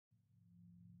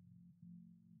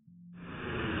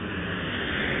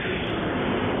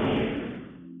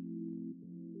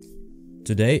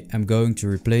Today I'm going to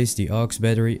replace the aux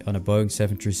battery on a Boeing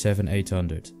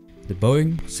 737-800. The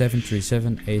Boeing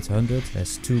 737-800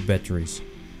 has two batteries,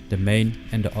 the main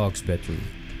and the aux battery.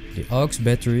 The aux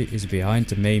battery is behind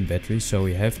the main battery, so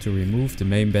we have to remove the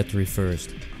main battery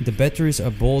first. The batteries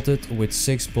are bolted with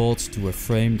 6 bolts to a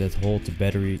frame that hold the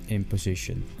battery in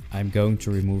position. I'm going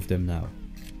to remove them now.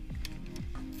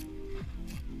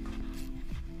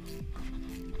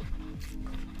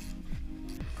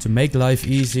 To make life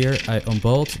easier, I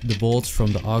unbolt the bolts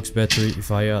from the aux battery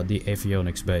via the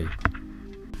avionics bay.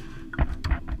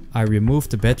 I remove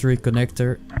the battery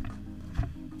connector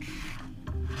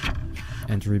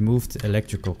and remove the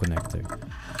electrical connector.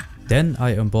 Then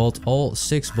I unbolt all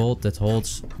 6 bolts that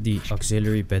holds the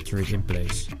auxiliary battery in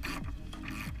place.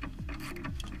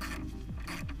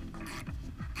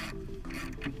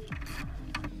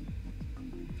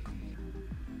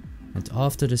 And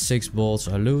after the 6 bolts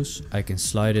are loose, I can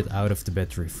slide it out of the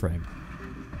battery frame.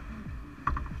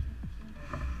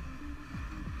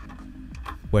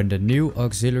 When the new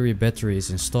auxiliary battery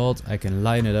is installed, I can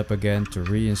line it up again to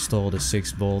reinstall the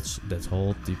 6 bolts that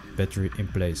hold the battery in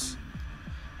place.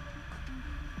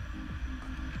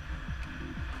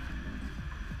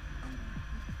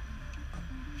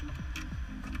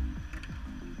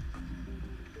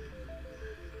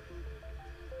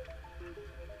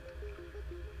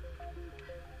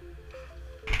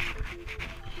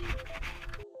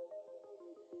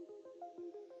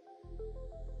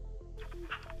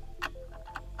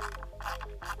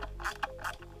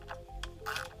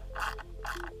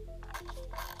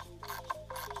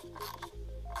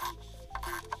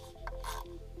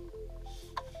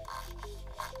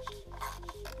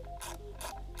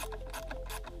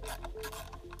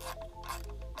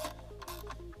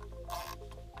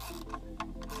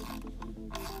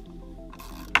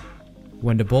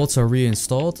 When the bolts are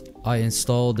reinstalled, I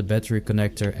install the battery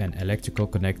connector and electrical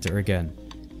connector again.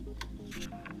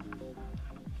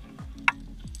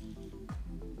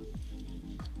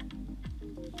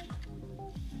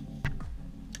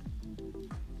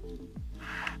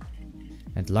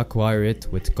 And lock wire it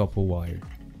with copper wire.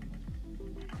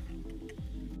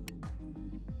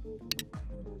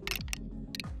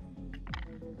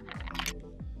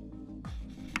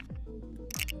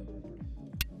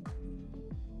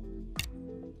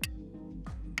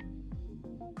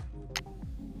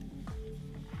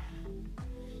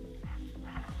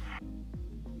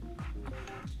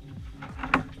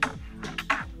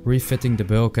 Refitting the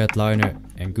bulkhead liner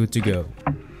and good to go.